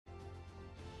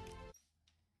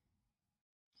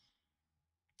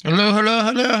Hello, hello,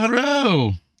 hello,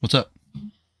 hello. What's up?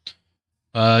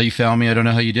 You found me. I don't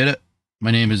know how you did it. My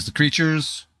name is The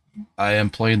Creatures. I am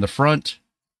playing the front.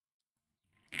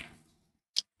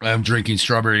 I'm drinking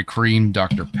strawberry cream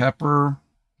Dr. Pepper.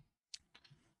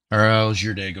 How's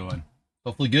your day going?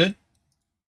 Hopefully good.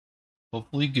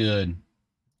 Hopefully good.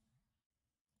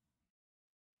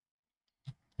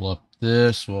 Pull up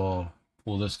this. We'll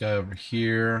pull this guy over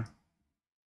here.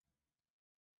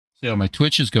 See how my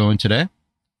Twitch is going today.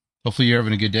 Hopefully you're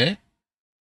having a good day.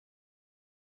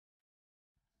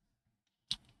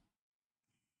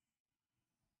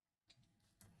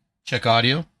 Check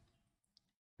audio.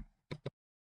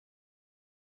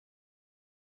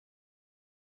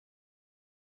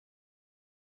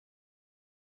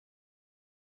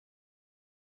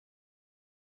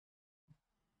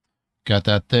 Got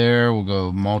that there. We'll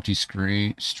go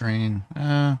multi-screen.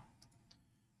 We'll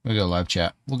go live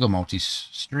chat. We'll go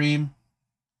multi-stream.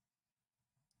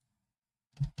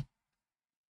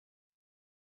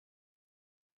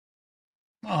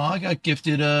 Oh, I got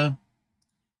gifted a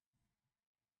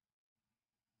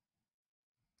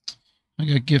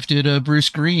Bruce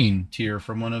Green tier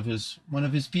from one of his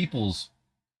peoples.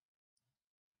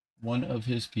 One of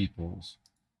his peoples.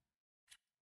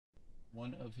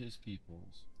 One of his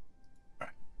peoples.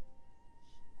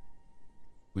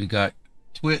 We got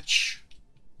Twitch.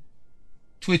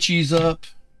 Twitchy's up.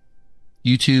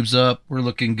 YouTube's up. We're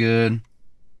looking good.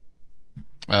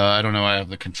 I don't know. I have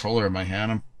the controller in my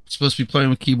hand. I'm supposed to be playing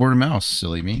with keyboard and mouse.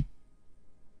 Silly me.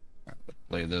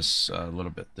 Play this a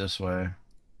little bit this way.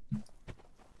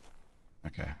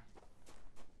 Okay.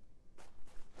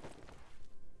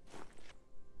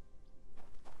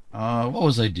 What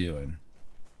was I doing?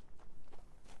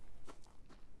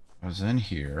 I was in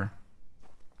here.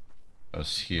 I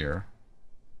was here.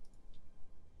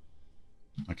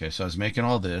 Okay, so I was making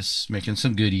all this, making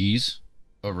some goodies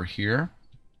over here.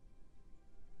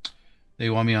 They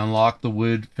want me to unlock the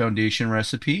wood foundation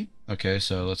recipe. Okay,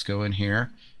 so let's go in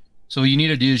here. So what you need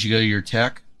to do is you go to your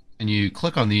tech and you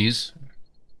click on these.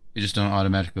 You just don't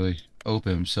automatically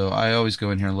open. So I always go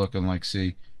in here and look and like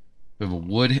see we have a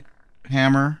wood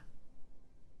hammer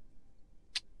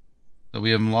that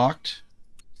we have unlocked.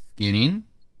 Skinning.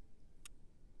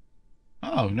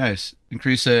 Oh, nice.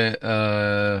 Increase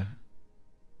ammo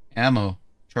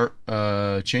chart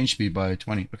change speed by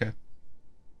 20. Okay.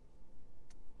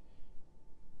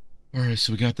 Alright,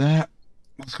 so we got that.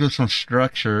 Let's go to some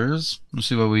structures. Let's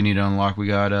see what we need to unlock. We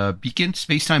got a beacon,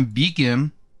 space-time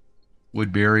beacon,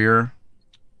 wood barrier,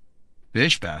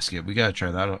 fish basket. We gotta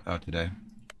try that out today.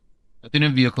 Nothing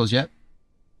in vehicles yet.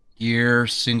 Gear,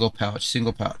 single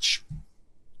pouch.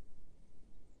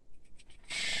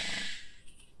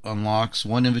 Unlocks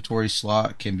one inventory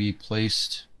slot, can be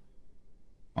placed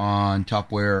on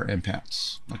top wear and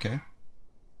pants. Okay.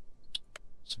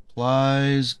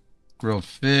 Supplies, grilled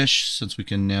fish, since we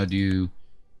can now do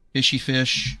fishy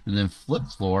fish, and then flip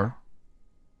floor.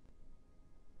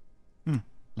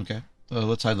 Okay.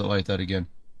 Let's highlight that again.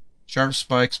 Sharp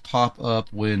spikes pop up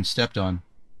when stepped on.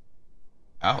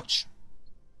 Ouch.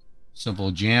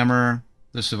 Simple jammer.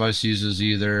 This device uses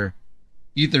either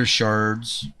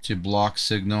shards to block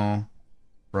signal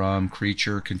from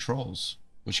creature controls,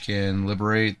 which can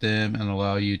liberate them and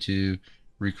allow you to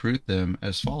recruit them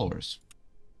as followers.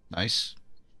 Nice.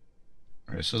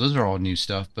 Alright, so those are all new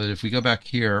stuff, but if we go back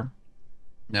here,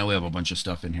 now we have a bunch of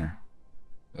stuff in here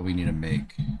that we need to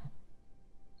make.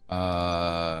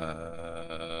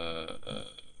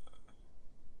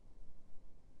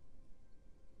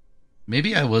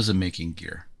 Maybe I wasn't making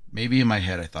gear. Maybe in my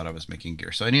head I thought I was making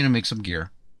gear. So I need to make some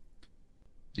gear.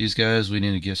 These guys, we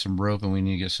need to get some rope and we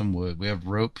need to get some wood. We have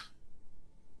rope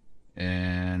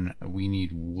and we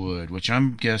need wood, which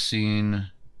I'm guessing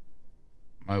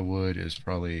my wood is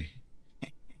probably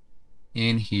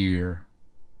in here.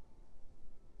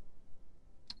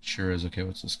 Sure is. Okay,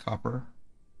 what's this? Copper.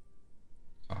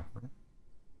 Copper.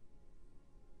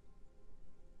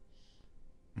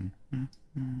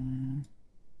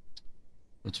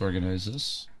 Let's organize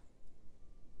this.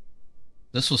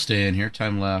 This will stay in here.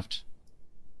 Time left.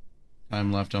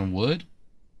 Time left on wood.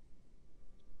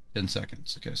 10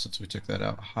 seconds. Okay, since we took that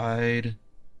out. Hide.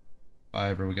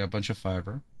 Fiber. We got a bunch of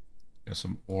fiber. Got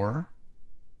some ore.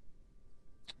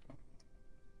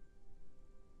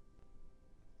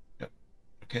 Yep.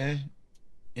 Okay.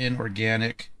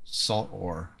 Inorganic salt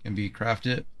ore can be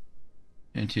crafted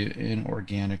into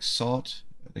inorganic salt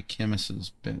at the chemist's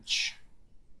bench.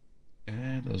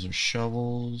 Okay, those are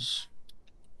shovels.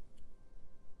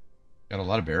 Got a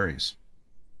lot of berries.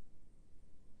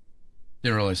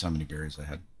 Didn't realize how many berries I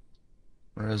had.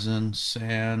 Resin,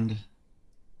 sand,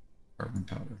 carbon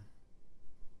powder.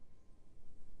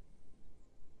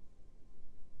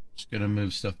 Gonna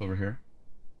move stuff over here.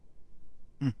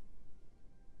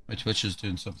 My Twitch is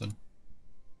doing something.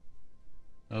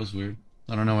 That was weird.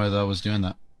 I don't know why that was doing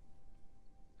that.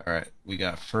 Alright, we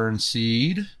got fern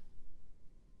seed.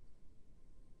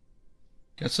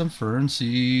 Got some fern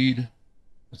seed.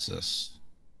 What's this?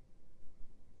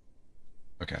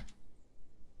 Okay.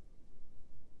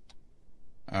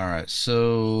 Alright,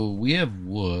 so we have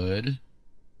wood.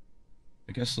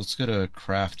 I guess let's go to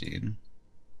crafting.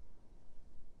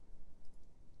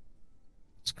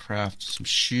 Let's craft some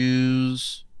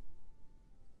shoes.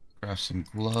 Craft some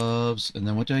gloves. And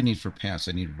then what do I need for pants?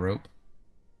 I need rope.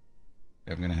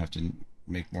 I'm going to have to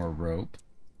make more rope.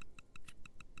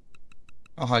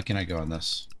 How high can I go on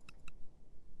this?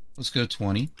 Let's go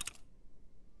 20.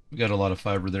 We got a lot of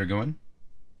fiber there going.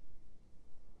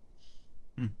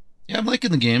 Yeah, I'm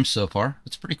liking the game so far.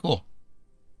 It's pretty cool.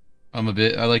 I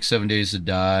like 7 Days to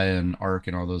Die and Ark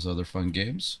and all those other fun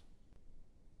games.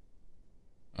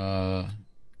 Alright,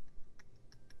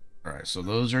 so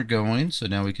those are going. So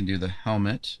now we can do the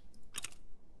helmet.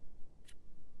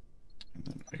 And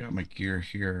then I got my gear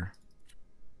here.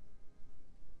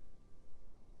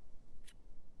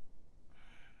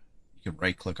 You can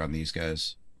right click on these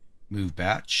guys. Move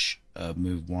batch,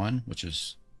 move one, which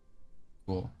is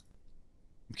cool.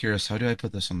 I'm curious, how do I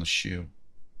put this on the shoe?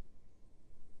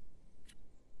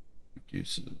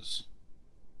 Reduces.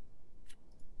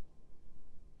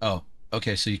 Oh,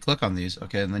 okay, so you click on these,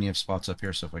 okay, and then you have spots up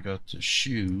here. So if I go to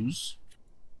shoes,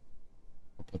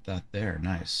 I'll put that there.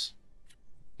 Nice.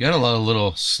 You got a lot of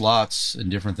little slots and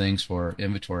different things for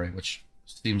inventory, which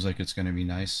seems like it's going to be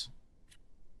nice.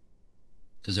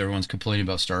 Because everyone's complaining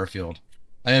about Starfield.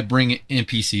 I bring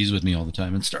NPCs with me all the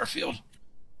time in Starfield.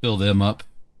 Fill them up.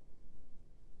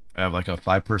 I have like a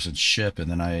 5-person ship,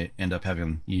 and then I end up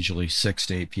having usually 6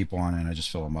 to 8 people on it, and I just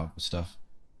fill them up with stuff.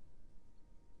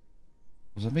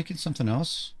 Was I making something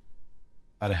else?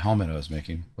 I had a helmet I was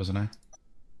making, wasn't I?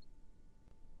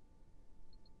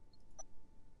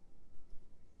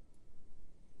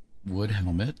 Wood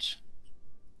helmet.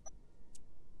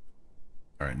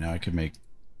 Alright, now I can make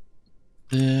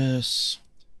this.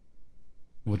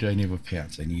 What do I need with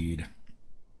pants? I need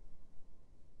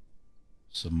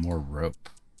some more rope.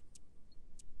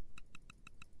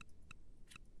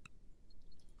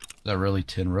 Is that really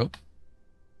tin rope?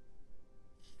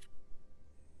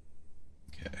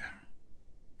 Okay.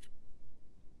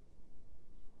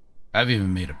 I haven't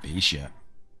even made a base yet.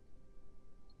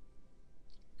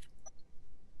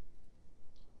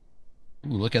 Ooh,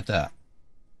 look at that.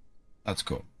 That's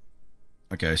cool.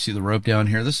 Okay, I see the rope down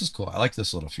here. This is cool. I like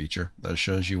this little feature that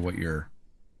shows you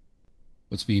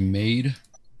what's being made.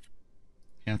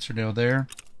 Pants are down there.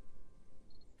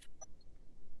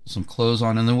 Some clothes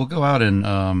on, and then we'll go out and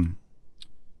oh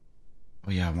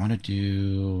yeah, I want to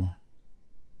do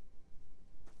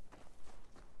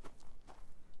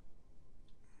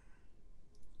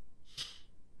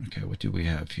okay, what do we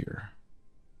have here?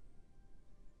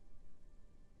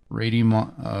 Raiding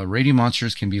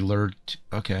monsters can be lured to,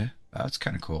 okay, that's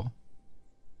kind of cool.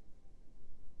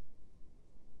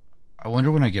 I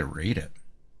wonder when I get raided.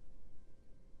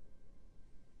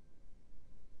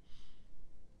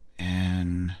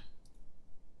 And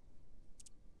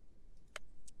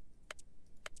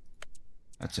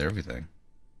that's everything.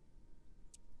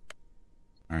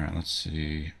 All right, let's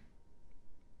see.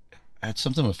 I had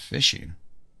something with fishing.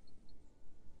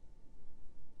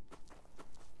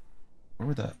 Where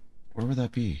would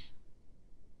that be?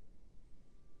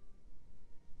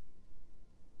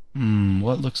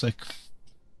 What looks like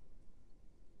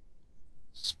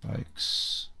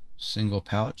spikes? Single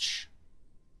pouch.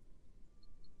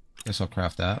 Guess I'll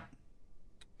craft that.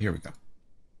 Here we go.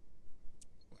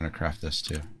 I'm gonna craft this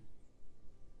too.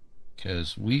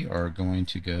 Because we are going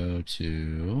to go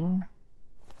to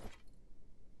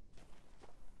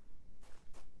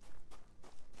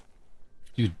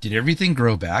dude, did everything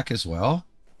grow back as well?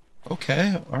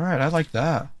 Okay, alright, I like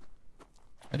that.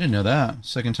 I didn't know that.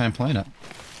 Second time playing it.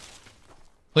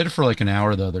 Played it for like an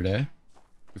hour the other day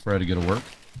before I had to go to work.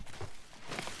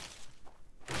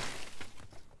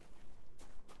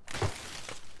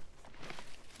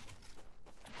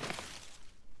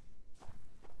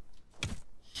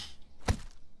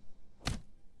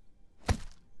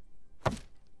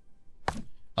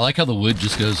 I like how the wood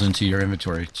just goes into your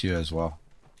inventory too as well,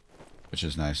 which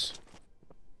is nice.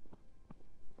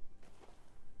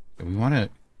 We want to...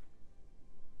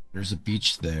 There's a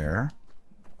beach there.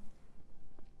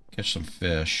 Catch some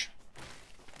fish.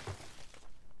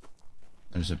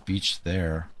 There's a beach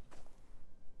there.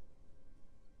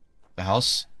 The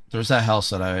house... There's that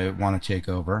house that I want to take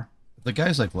over. The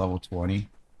guy's like level 20.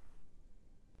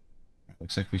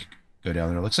 Looks like go down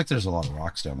there. It looks like there's a lot of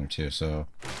rocks down there too, so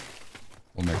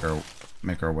we'll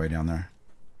make our way down there.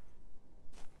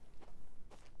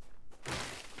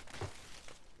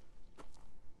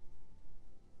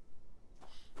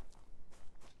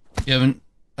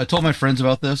 I told my friends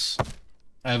about this.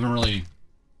 I haven't really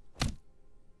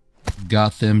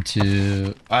got them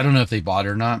to, I don't know if they bought it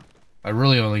or not. I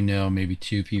really only know maybe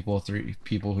 2 people, 3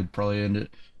 people who'd probably end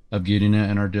up getting it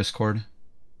in our Discord.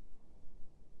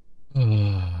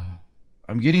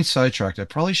 I'm getting sidetracked. I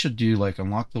probably should do like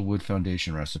unlock the wood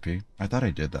foundation recipe. I thought I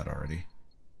did that already.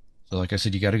 So like I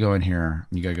said, you got to go in here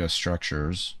and you got to go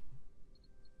structures.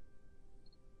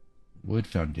 Wood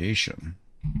foundation.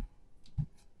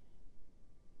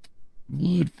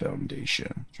 Wood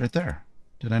foundation. It's right there.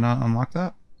 Did I not unlock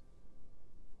that?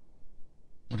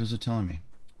 What is it telling me?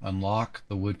 Unlock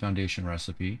the wood foundation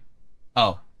recipe.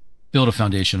 Oh, build a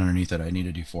foundation underneath it. I need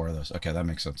to do 4 of those. Okay, that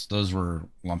makes sense. Those were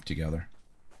lumped together.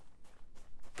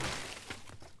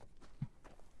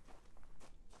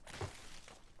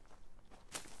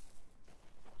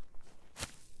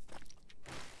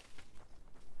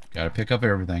 Gotta pick up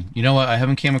everything. You know what? I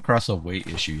haven't came across a weight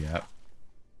issue yet.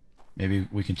 Maybe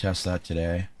we can test that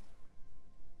today.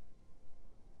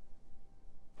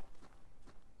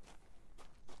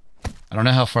 I don't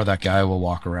know how far that guy will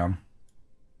walk around.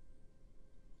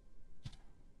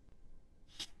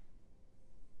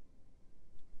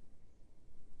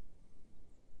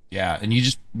 Yeah, and you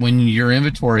just, when your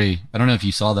inventory, I don't know if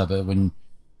you saw that, but when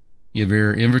you have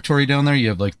your inventory down there, you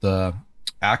have like the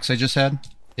axe I just had.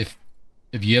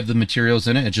 If you have the materials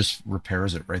in it, it just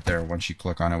repairs it right there once you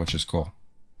click on it, which is cool.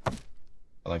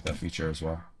 I like that feature as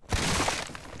well.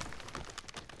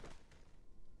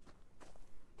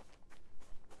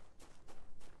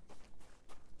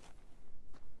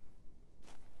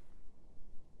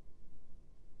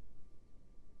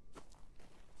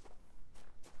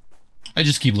 I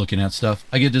just keep looking at stuff.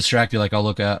 I get distracted, like I'll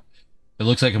look at, it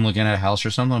looks like I'm looking at a house or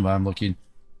something, but I'm looking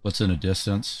what's in a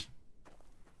distance.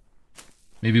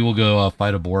 Maybe we'll go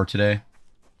fight a boar today.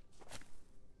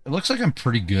 It looks like I'm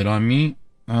pretty good on meat.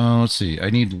 Let's see.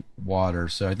 I need water,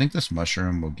 so I think this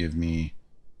mushroom will give me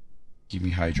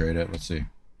hydrated. Let's see.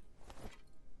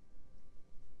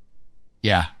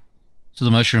 Yeah. So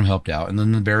the mushroom helped out, and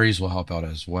then the berries will help out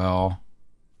as well.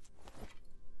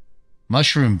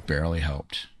 Mushroom barely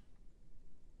helped.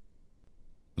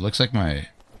 It looks like my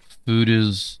food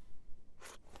is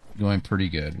going pretty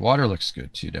good. Water looks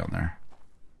good too down there.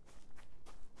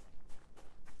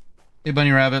 Hey,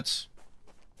 bunny rabbits.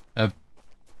 I have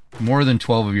more than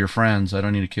 12 of your friends. I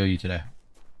don't need to kill you today.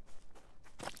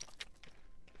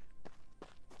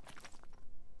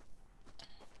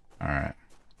 Alright.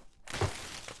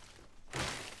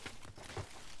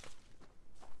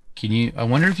 Can you... I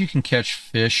wonder if you can catch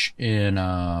fish in,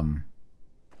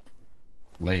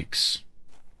 lakes.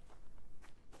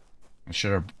 I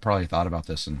should have probably thought about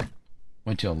this and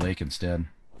went to a lake instead.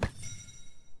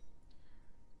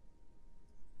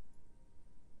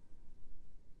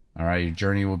 Alright, your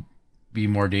journey will be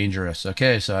more dangerous.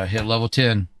 Okay, so I hit level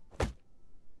 10.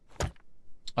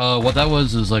 What that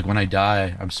was is like when I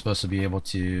die, I'm supposed to be able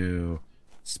to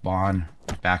spawn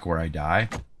back where I die.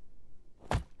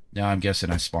 Now I'm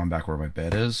guessing I spawn back where my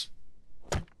bed is.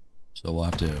 So we'll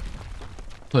have to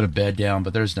put a bed down,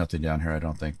 but there's nothing down here I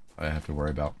don't think I have to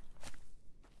worry about.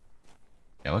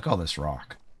 Yeah, look at all this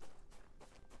rock.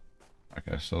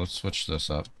 Okay, so let's switch this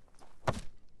up.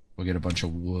 We'll get a bunch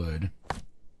of wood.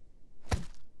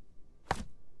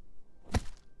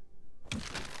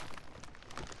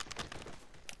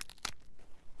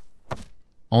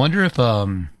 I wonder if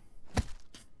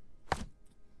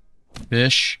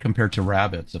fish compared to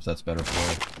rabbits, if that's better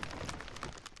for it.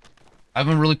 I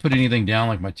haven't really put anything down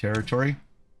like my territory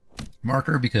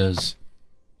marker because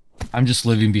I'm just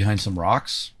living behind some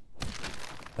rocks.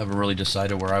 I haven't really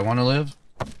decided where I want to live.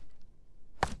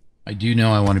 I do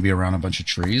know I want to be around a bunch of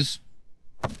trees.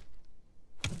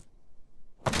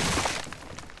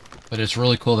 But it's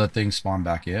really cool that things spawn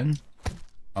back in.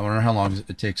 I wonder how long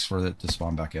it takes for it to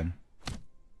spawn back in.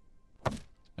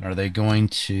 And are they going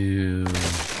to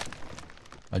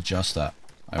adjust that?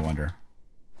 I wonder.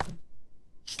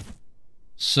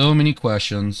 So many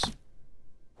questions.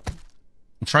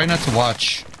 I'm trying not to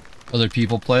watch other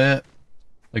people play it.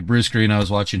 Like Bruce Green, I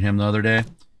was watching him the other day. And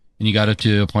he got up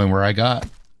to a point where I got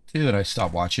to, and I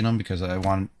stopped watching him because I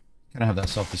want to kind of have that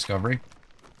self-discovery.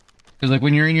 Because like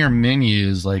when you're in your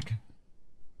menus, like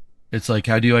it's like,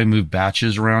 how do I move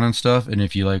batches around and stuff? And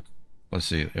if you like, let's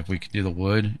see, if we could do the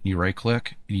wood, you right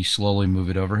click and you slowly move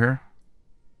it over here,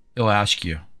 it'll ask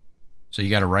you. So you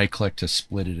got to right click to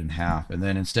split it in half. And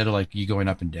then instead of like you going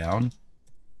up and down,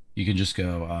 you can just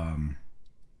go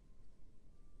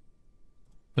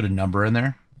put a number in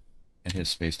there and hit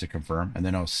space to confirm, and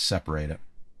then it'll separate it.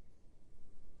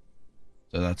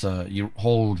 So that's you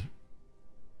hold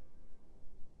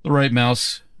the right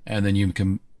mouse, and then you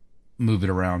can move it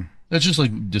around. That's just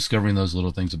like discovering those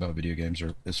little things about video games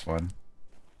is fun.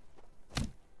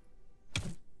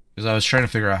 Because I was trying to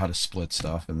figure out how to split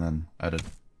stuff, and then I had to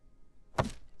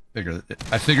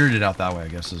I figured it out that way, I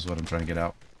guess, is what I'm trying to get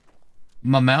out.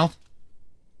 My mouth?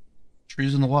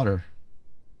 Trees in the water.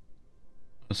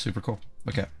 That's super cool.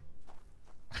 Okay.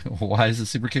 Why is it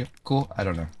super cool? I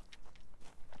don't know.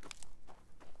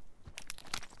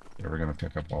 Yeah, we're gonna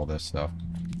pick up all this stuff.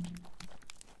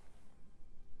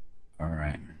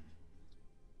 Alright.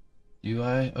 Do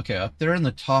I? Okay, up there in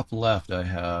the top left I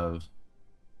have...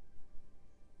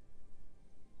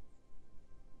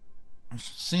 I'm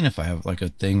seeing if I have like a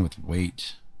thing with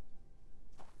weight.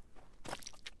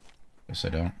 Guess I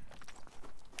don't.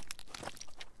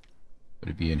 Would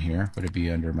it be in here? Would it be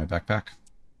under my backpack?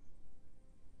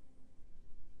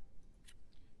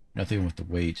 Nothing with the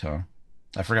weight, huh?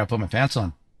 I forgot to put my pants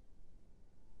on.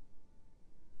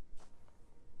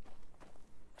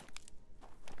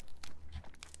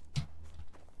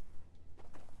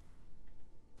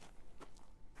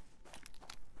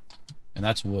 And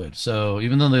that's wood. So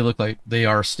even though they look like they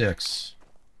are sticks,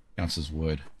 counts as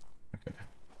wood. Okay.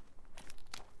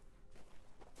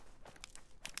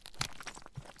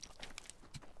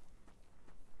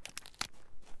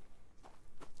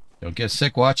 Don't get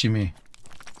sick watching me.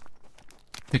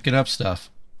 Picking up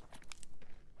stuff.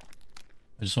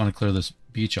 I just want to clear this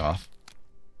beach off.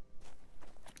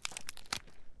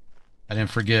 I didn't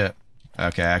forget.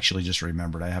 Okay, I actually just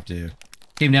remembered. I have to...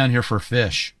 Came down here for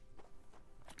fish.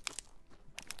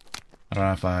 I don't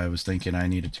know if I was thinking I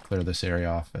needed to clear this area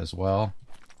off as well.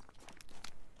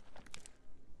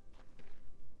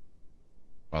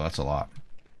 Wow, that's a lot.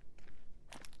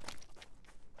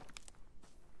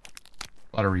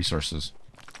 A lot of resources.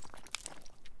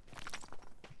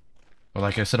 But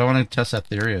like I said, I want to test that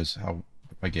theory as how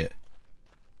if I get...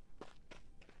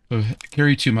 If I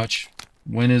carry too much.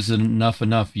 When is enough?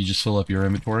 You just fill up your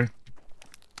inventory.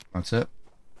 That's it.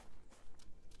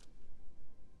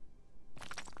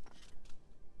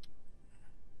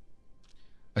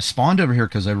 I spawned over here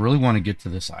because I really want to get to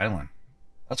this island.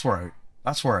 That's where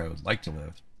I would like to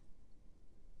live.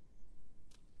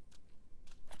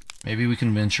 Maybe we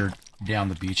can venture down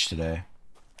the beach today.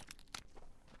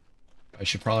 I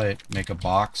should probably make a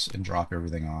box and drop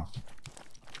everything off.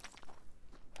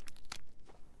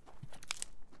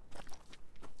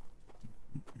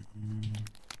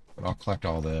 But I'll collect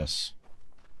all this.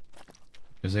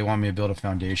 Because they want me to build a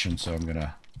foundation, so I'm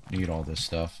gonna need all this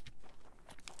stuff.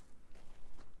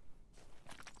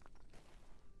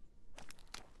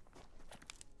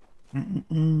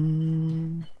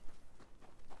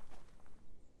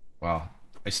 Wow,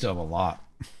 I still have a lot.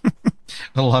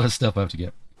 A lot of stuff I have to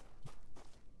get.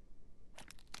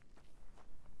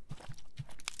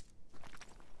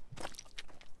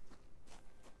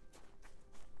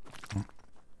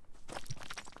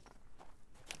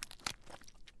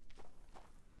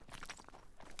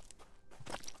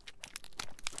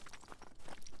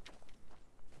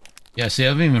 Yeah, see, I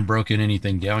haven't even broken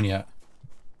anything down yet.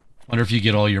 Wonder if you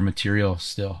get all your material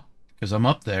still. Because I'm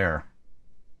up there.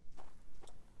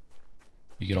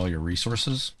 You get all your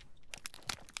resources?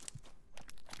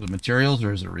 The materials,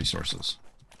 or is it resources?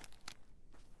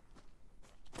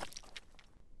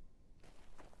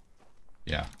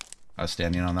 Yeah. I was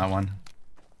standing on that one.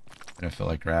 I didn't feel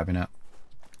like grabbing it.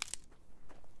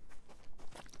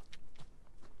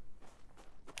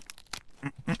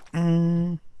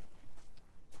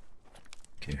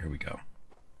 Okay, here we go.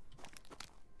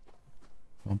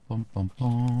 Bum, bum, bum,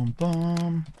 bum,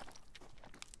 bum.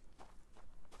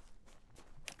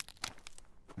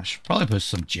 I should probably put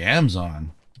some jams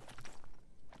on.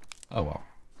 Oh well.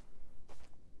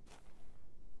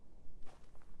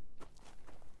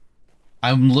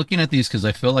 I'm looking at these because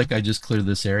I feel like I just cleared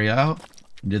this area out.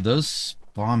 Did those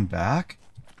spawn back?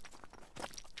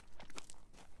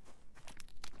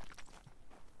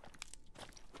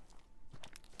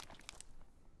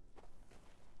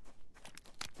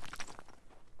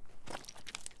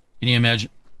 Can you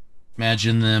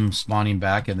imagine them spawning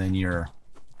back and then you're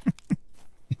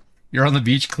on the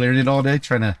beach clearing it all day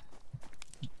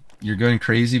you're going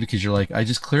crazy because you're like, I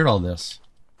just cleared all this.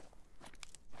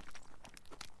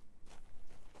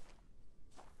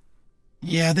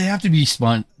 Yeah, they have to be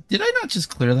spawned. Did I not just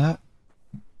clear that?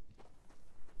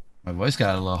 My voice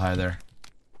got a little high there.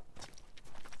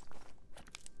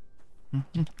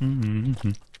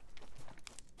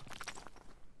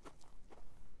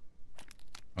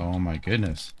 Oh my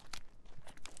goodness.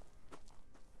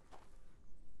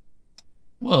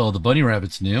 Whoa, the bunny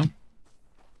rabbit's new.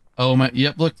 Oh my,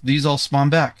 yep, look, these all spawn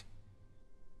back.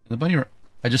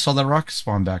 I just saw that rock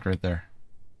spawn back right there.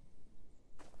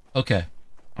 Okay,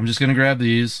 I'm just gonna grab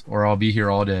these, or I'll be here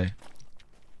all day.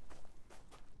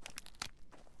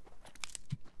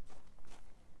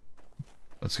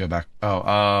 Let's go back. Oh,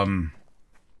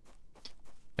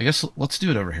 I guess let's do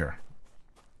it over here.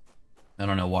 I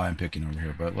don't know why I'm picking over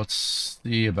here, but let's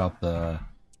see about the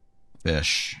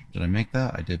fish. Did I make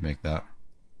that? I did make that.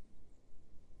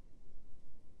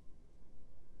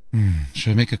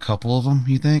 Should I make a couple of them,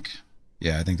 you think?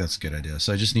 Yeah, I think that's a good idea.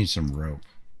 So I just need some rope.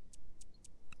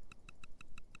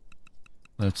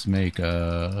 Let's make 30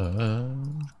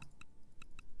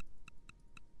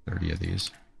 of these.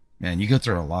 Man, you go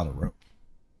through a lot of rope.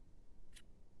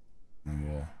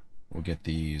 And we'll get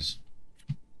these.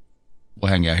 We'll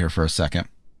hang out here for a second.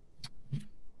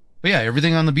 But yeah,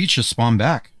 everything on the beach just spawned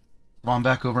back. Spawned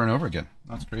back over and over again.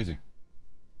 That's crazy.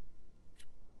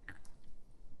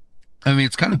 I mean,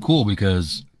 it's kind of cool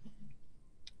because,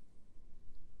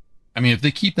 I mean, if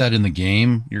they keep that in the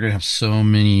game, you're going to have so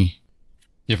many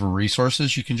different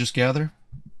resources you can just gather.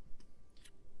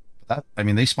 That, I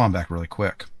mean, they spawn back really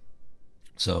quick.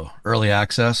 So, early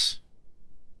access.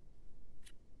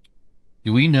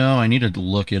 Do we know? I need to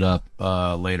look it up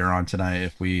later on tonight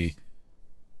if we,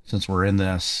 since we're in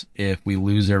this, if we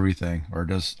lose everything or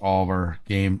does all of our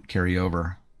game carry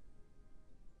over?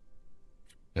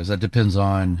 Because that depends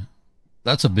on,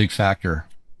 that's a big factor,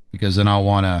 because then I'll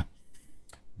want to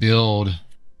build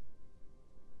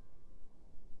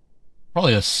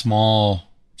probably a small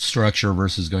structure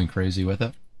versus going crazy with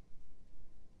it.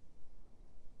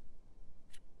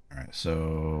 All right,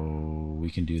 so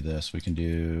we can do this. We can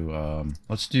do,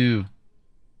 let's do,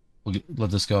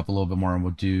 let this go up a little bit more, and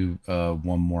we'll do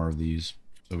one more of these,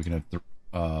 so we can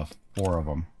have 4 of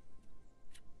them.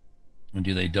 And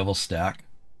do they double stack?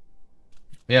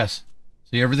 Yes.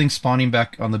 See, everything's spawning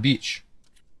back on the beach.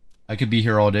 I could be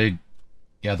here all day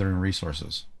gathering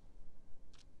resources.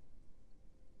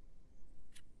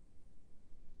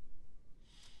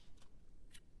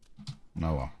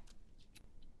 Oh well.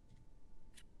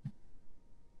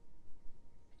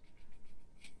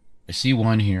 I see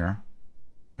one here.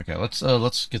 Okay,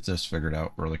 let's get this figured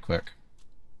out really quick.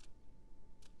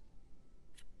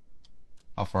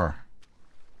 How far?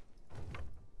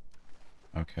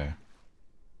 Okay.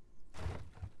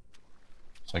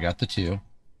 So I got the 2.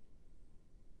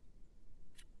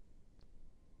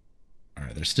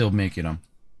 Alright, they're still making them.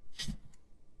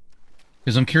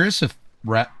 Because I'm curious if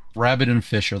rabbit and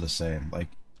fish are the same, like,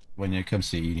 when it comes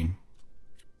to eating.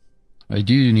 I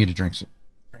do need to drink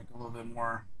a little bit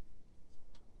more.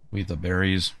 We eat the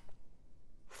berries.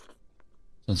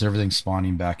 Since everything's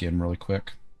spawning back in really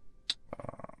quick.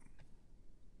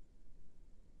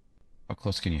 How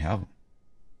close can you have them?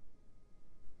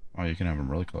 Oh, you can have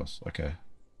them really close. Okay.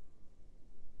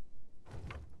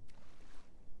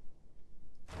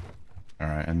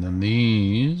 Alright, and then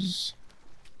these...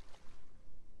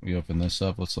 We open this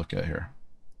up. Let's look at here.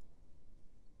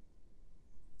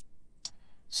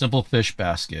 Simple fish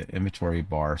basket, inventory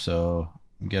bar. So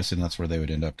I'm guessing that's where they would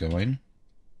end up going.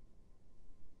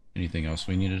 Anything else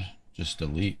we needed? Just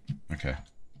delete. Okay.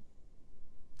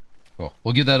 Cool.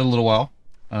 We'll give that a little while.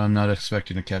 I'm not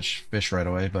expecting to catch fish right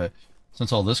away, but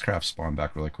since all this crap spawned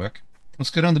back really quick,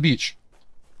 let's go down the beach.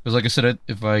 Because like I said,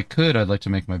 if I could, I'd like to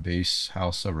make my base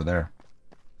house over there.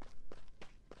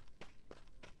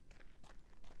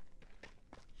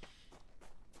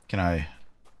 Can I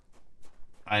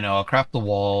know, I'll craft the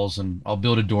walls and I'll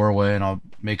build a doorway and I'll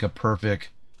make a perfect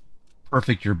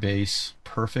your base.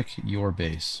 Perfect your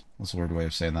base. That's a weird way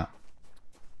of saying that.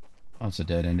 Oh, it's a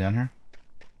dead end down here.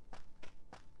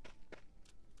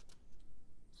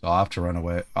 So I'll have to run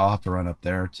away. I'll have to run up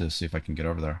there to see if I can get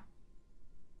over there.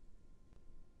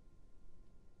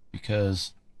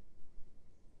 Because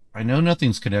I know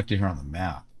nothing's connected here on the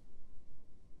map.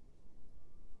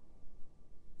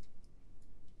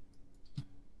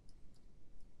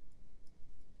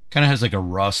 Kind of has like a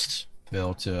rust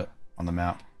feel to it on the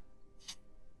map.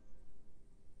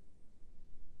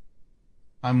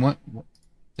 Did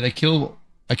I kill?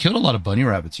 I killed a lot of bunny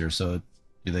rabbits here, so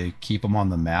do they keep them on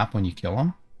the map when you kill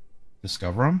them?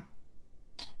 Discover them?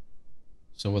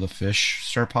 So will the fish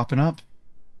start popping up?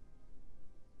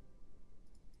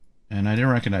 And I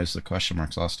didn't recognize the question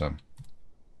marks last time.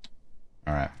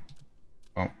 Alright.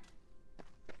 Well,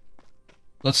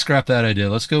 let's scrap that idea.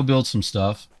 Let's go build some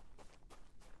stuff.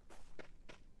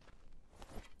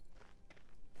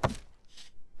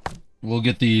 We'll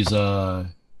get these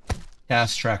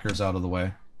cast trackers out of the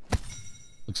way.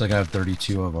 Looks like I have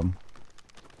 32 of them.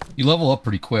 You level up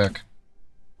pretty quick.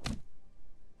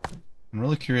 I'm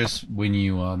really curious when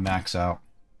you max out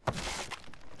on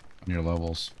your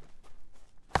levels.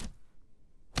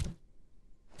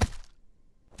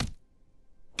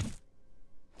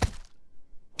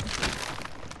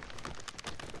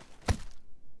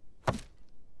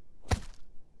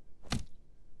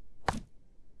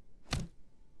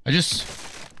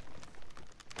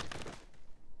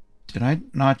 Did I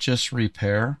not just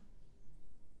repair?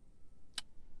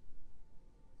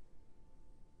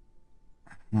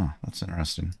 Oh, that's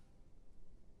interesting.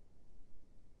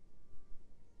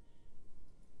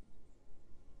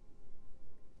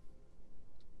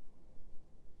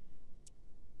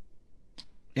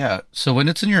 Yeah, so when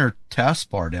it's in your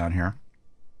taskbar down here,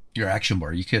 your action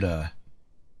bar, you could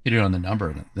hit it on the number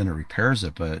and then it repairs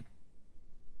it, but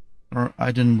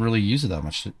I didn't really use it that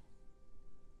much.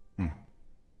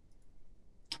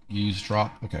 Use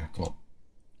drop. Okay, cool.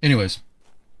 Anyways,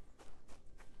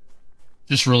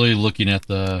 just really looking at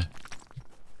the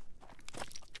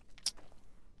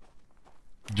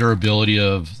durability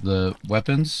of the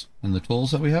weapons and the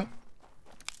tools that we have.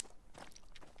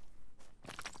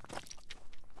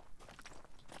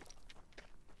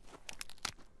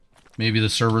 Maybe the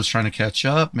server's trying to catch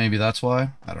up. Maybe that's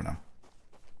why. I don't know.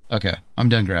 Okay, I'm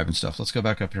done grabbing stuff. Let's go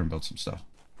back up here and build some stuff.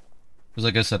 Because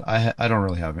like I said, I don't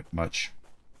really have it much.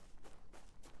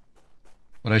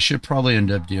 What I should probably end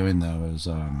up doing, though, is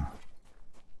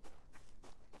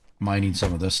mining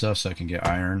some of this stuff so I can get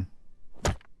iron.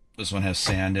 This one has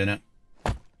sand in it.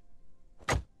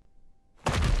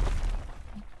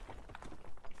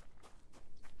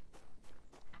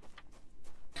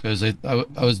 Because I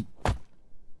was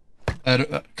at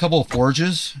a couple of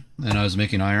forges, and I was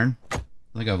making iron. I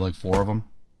think I have like 4 of them.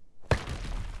 I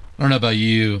don't know about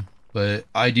you, but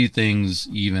I do things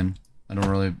even. I don't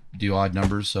really do odd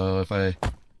numbers, so if I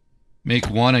make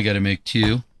 1, I gotta make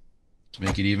 2 to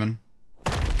make it even.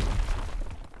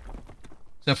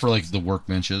 Except for like the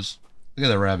workbenches. Look at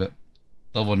that rabbit.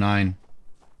 Level 9.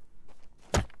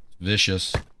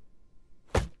 Vicious.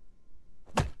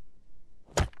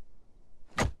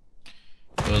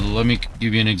 So let me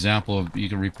give you an example of you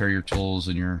can repair your tools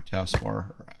in your taskbar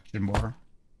or action bar.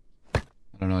 I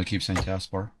don't know, I keep saying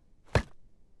taskbar.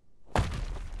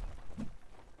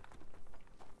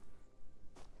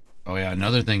 Oh yeah,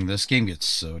 another thing, this game gets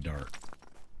so dark.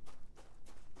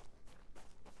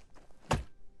 I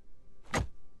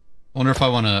wonder if I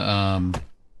want to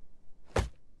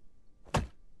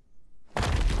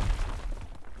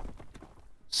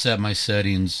set my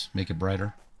settings, make it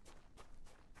brighter.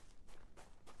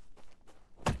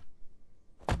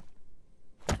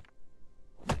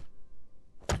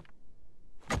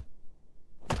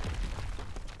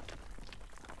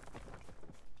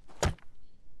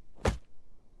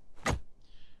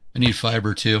 I need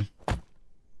fiber too.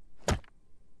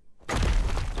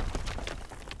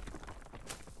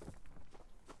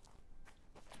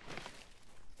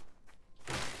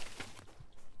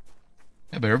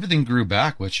 Yeah, but everything grew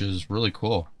back, which is really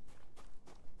cool.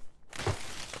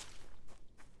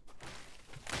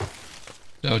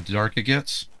 See how dark it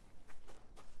gets?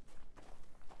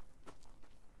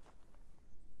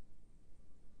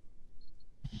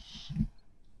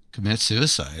 Commit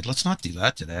suicide. Let's not do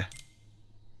that today.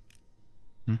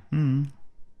 Well,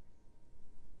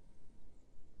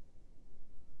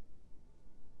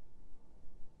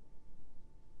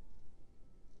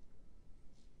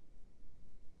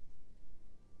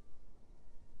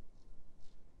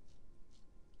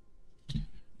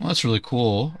 that's really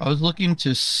cool. I was looking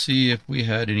to see if we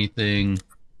had anything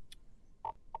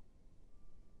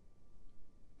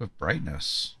with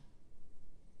brightness.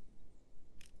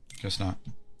 Guess not.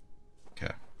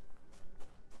 Okay.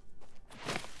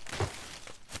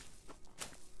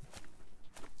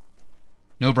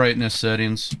 No brightness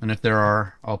settings, and if there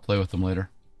are, I'll play with them later.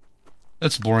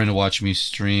 That's boring to watch me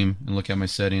stream and look at my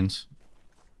settings.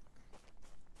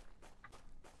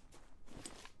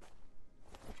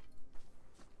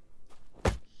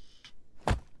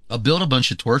 I'll build a bunch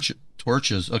of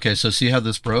torches. Okay, so see how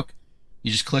this broke?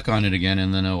 You just click on it again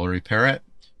and then it will repair it.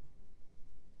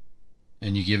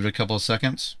 And you give it a couple of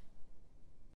seconds.